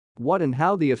What and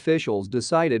how the officials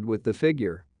decided with the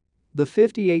figure. The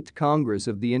 58th Congress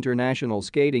of the International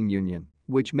Skating Union,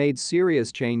 which made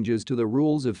serious changes to the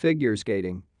rules of figure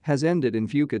skating, has ended in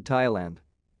Phuket, Thailand.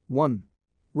 1.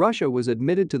 Russia was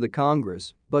admitted to the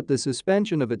Congress, but the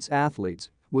suspension of its athletes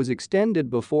was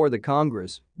extended before the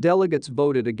Congress. Delegates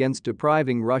voted against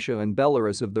depriving Russia and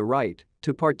Belarus of the right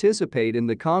to participate in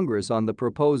the Congress on the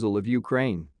proposal of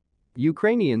Ukraine.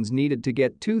 Ukrainians needed to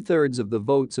get 2/3 of the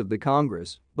votes of the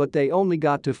Congress, but they only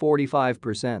got to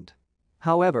 45%.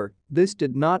 However, this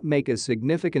did not make a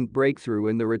significant breakthrough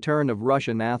in the return of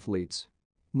Russian athletes.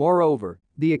 Moreover,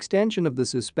 the extension of the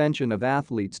suspension of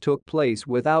athletes took place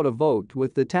without a vote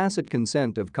with the tacit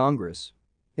consent of Congress.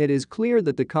 It is clear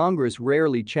that the Congress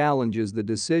rarely challenges the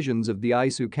decisions of the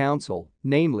ISU Council,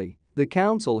 namely, the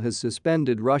Council has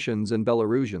suspended Russians and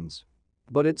Belarusians.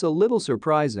 But it's a little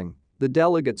surprising, the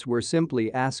delegates were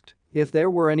simply asked if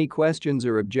there were any questions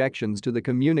or objections to the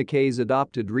communiques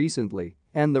adopted recently,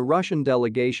 and the Russian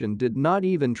delegation did not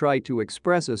even try to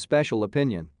express a special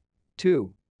opinion.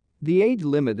 2. The age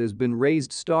limit has been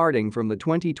raised starting from the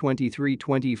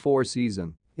 2023-24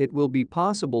 season. It will be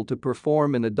possible to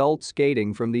perform in adult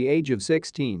skating from the age of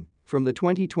 16, from the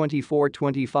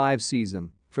 2024-25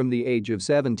 season, from the age of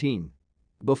 17.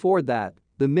 Before that,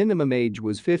 the minimum age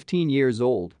was 15 years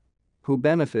old. Who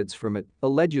benefits from it?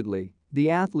 Allegedly,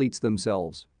 the athletes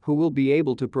themselves, who will be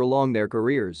able to prolong their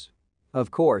careers.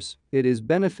 Of course, it is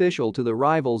beneficial to the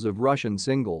rivals of Russian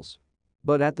singles.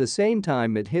 But at the same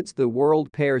time it hits the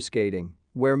world pair skating,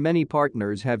 where many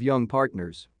partners have young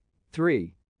partners.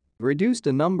 3. Reduced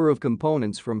the number of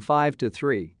components from 5 to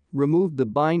 3, removed the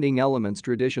binding elements.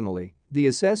 Traditionally, the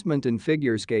assessment in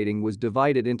figure skating was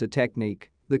divided into technique,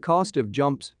 the cost of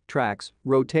jumps, tracks,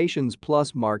 rotations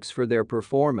plus marks for their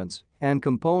performance, and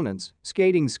components,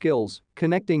 skating skills,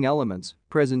 connecting elements,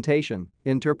 presentation,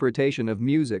 interpretation of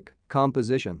music,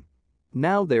 composition.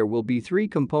 Now there will be 3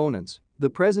 components. The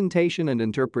presentation and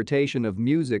interpretation of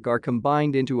music are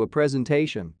combined into a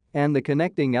presentation, and the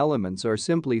connecting elements are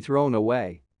simply thrown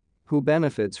away. Who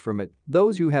benefits from it?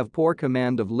 Those who have poor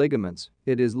command of ligaments.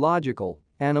 It is logical,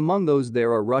 and among those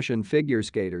there are Russian figure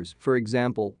skaters, for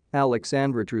example,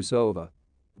 Alexandra Trusova.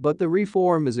 But the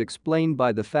reform is explained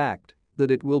by the fact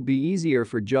that it will be easier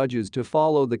for judges to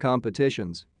follow the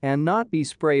competitions and not be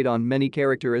sprayed on many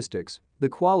characteristics. The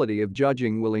quality of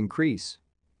judging will increase.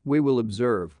 We will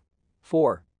observe.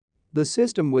 4. The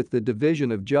system with the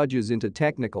division of judges into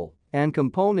technical and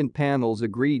component panels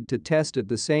agreed to test at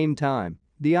the same time.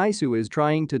 The ISU is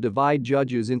trying to divide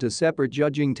judges into separate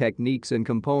judging techniques and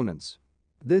components.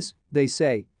 This, they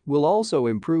say, will also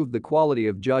improve the quality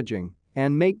of judging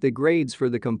and make the grades for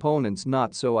the components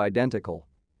not so identical.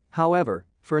 However,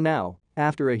 for now,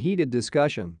 after a heated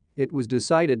discussion, it was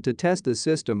decided to test the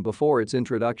system before its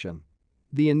introduction.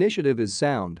 The initiative is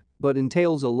sound, but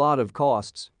entails a lot of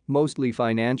costs, mostly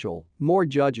financial. More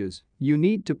judges, you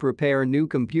need to prepare new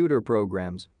computer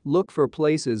programs, look for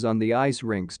places on the ice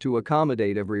rinks to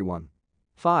accommodate everyone.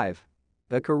 5.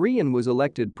 A Korean was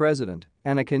elected president,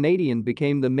 and a Canadian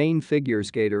became the main figure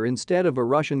skater instead of a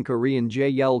Russian. Korean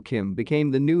Jae Kim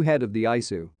became the new head of the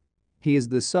ISU. He is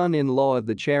the son-in-law of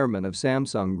the chairman of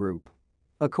Samsung Group.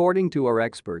 According to our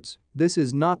experts, this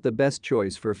is not the best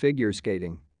choice for figure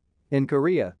skating. In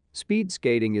Korea, speed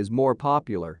skating is more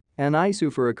popular, and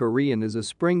ISU for a Korean is a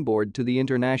springboard to the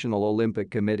International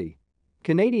Olympic Committee.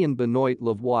 Canadian Benoit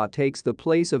Lavoie takes the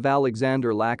place of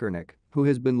Alexander Lakarnik, who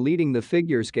has been leading the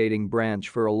figure skating branch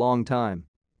for a long time.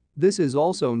 This is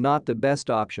also not the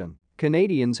best option.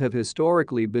 Canadians have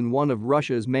historically been one of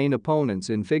Russia's main opponents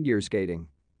in figure skating.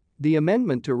 The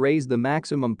amendment to raise the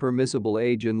maximum permissible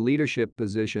age in leadership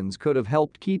positions could have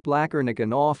helped keep Lakarnik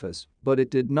in office, but it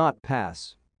did not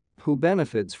pass. Who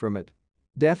benefits from it?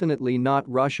 Definitely not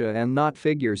Russia and not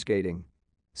figure skating.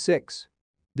 6.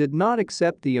 Did not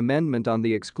accept the amendment on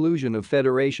the exclusion of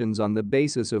federations on the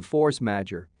basis of force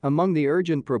majeure. Among the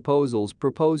urgent proposals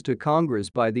proposed to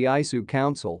Congress by the ISU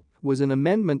Council was an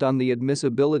amendment on the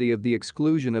admissibility of the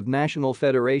exclusion of national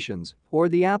federations or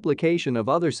the application of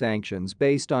other sanctions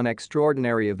based on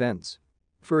extraordinary events.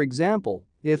 For example,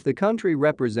 if the country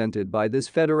represented by this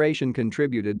federation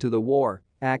contributed to the war,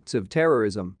 acts of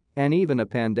terrorism, and even a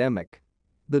pandemic.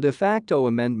 The de facto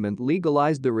amendment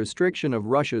legalized the restriction of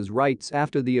Russia's rights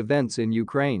after the events in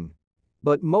Ukraine.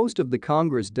 But most of the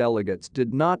Congress delegates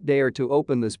did not dare to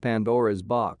open this Pandora's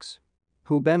box.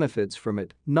 Who benefits from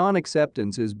it?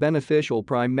 Non-acceptance is beneficial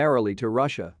primarily to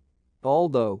Russia.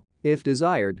 Although, if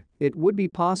desired, it would be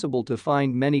possible to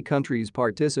find many countries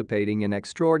participating in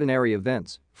extraordinary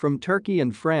events, from Turkey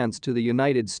and France to the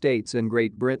United States and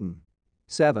Great Britain.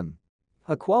 7.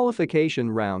 A qualification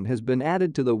round has been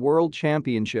added to the World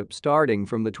Championship starting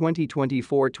from the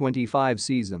 2024-25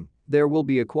 season. There will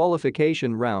be a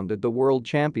qualification round at the World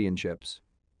Championships.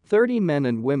 30 men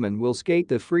and women will skate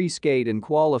the free skate in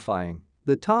qualifying.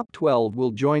 The top 12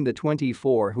 will join the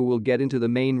 24 who will get into the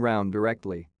main round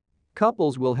directly.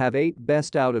 Couples will have 8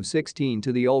 best out of 16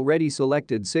 to the already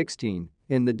selected 16,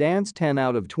 in the dance 10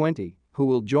 out of 20, who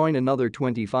will join another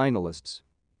 20 finalists.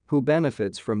 Who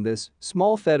benefits from this?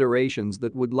 Small federations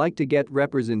that would like to get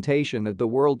representation at the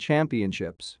World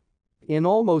Championships. In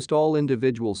almost all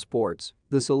individual sports,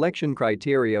 the selection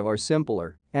criteria are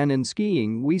simpler, and in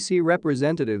skiing we see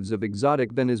representatives of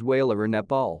exotic Venezuela or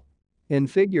Nepal. In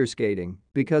figure skating,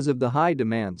 because of the high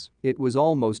demands, it was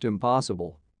almost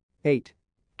impossible. 8.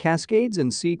 Cascades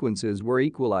and sequences were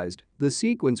equalized. The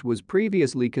sequence was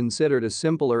previously considered a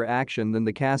simpler action than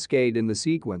the cascade in the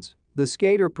sequence. The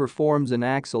skater performs an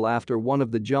axel after one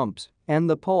of the jumps, and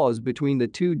the pause between the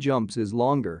two jumps is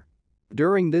longer.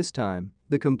 During this time,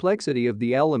 the complexity of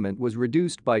the element was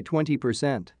reduced by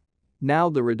 20%. Now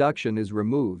the reduction is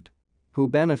removed. Who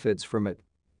benefits from it?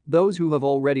 Those who have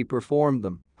already performed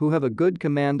them, who have a good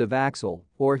command of axel,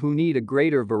 or who need a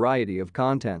greater variety of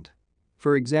content.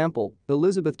 For example,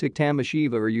 Elizabeth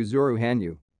Tiktamashiva or Yuzuru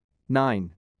Hanyu.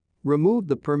 9. Remove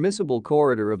the permissible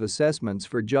corridor of assessments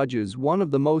for judges, one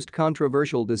of the most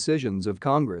controversial decisions of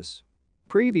Congress.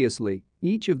 Previously,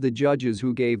 each of the judges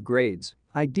who gave grades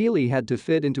ideally had to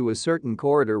fit into a certain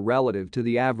corridor relative to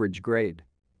the average grade.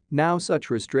 Now such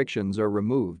restrictions are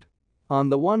removed. On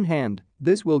the one hand,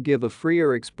 this will give a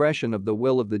freer expression of the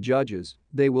will of the judges.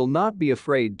 They will not be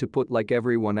afraid to put like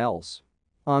everyone else.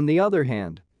 On the other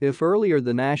hand, if earlier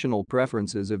the national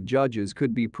preferences of judges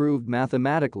could be proved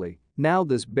mathematically, now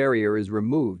this barrier is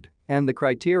removed and the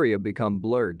criteria become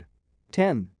blurred.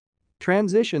 10.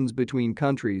 Transitions between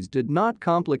countries did not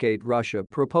complicate. Russia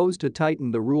proposed to tighten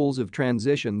the rules of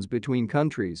transitions between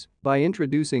countries by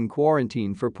introducing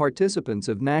quarantine for participants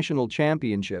of national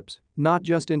championships, not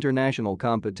just international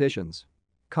competitions.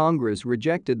 Congress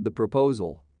rejected the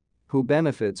proposal. Who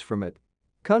benefits from it?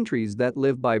 Countries that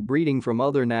live by breeding from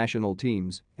other national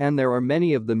teams, and there are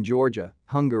many of them: Georgia,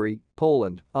 Hungary,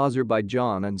 Poland,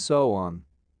 Azerbaijan and so on.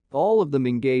 All of them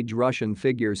engage Russian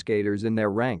figure skaters in their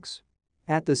ranks.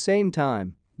 At the same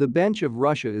time, the bench of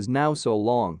Russia is now so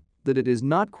long that it is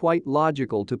not quite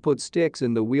logical to put sticks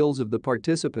in the wheels of the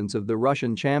participants of the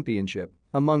Russian championship,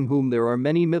 among whom there are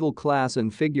many middle class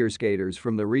and figure skaters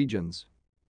from the regions.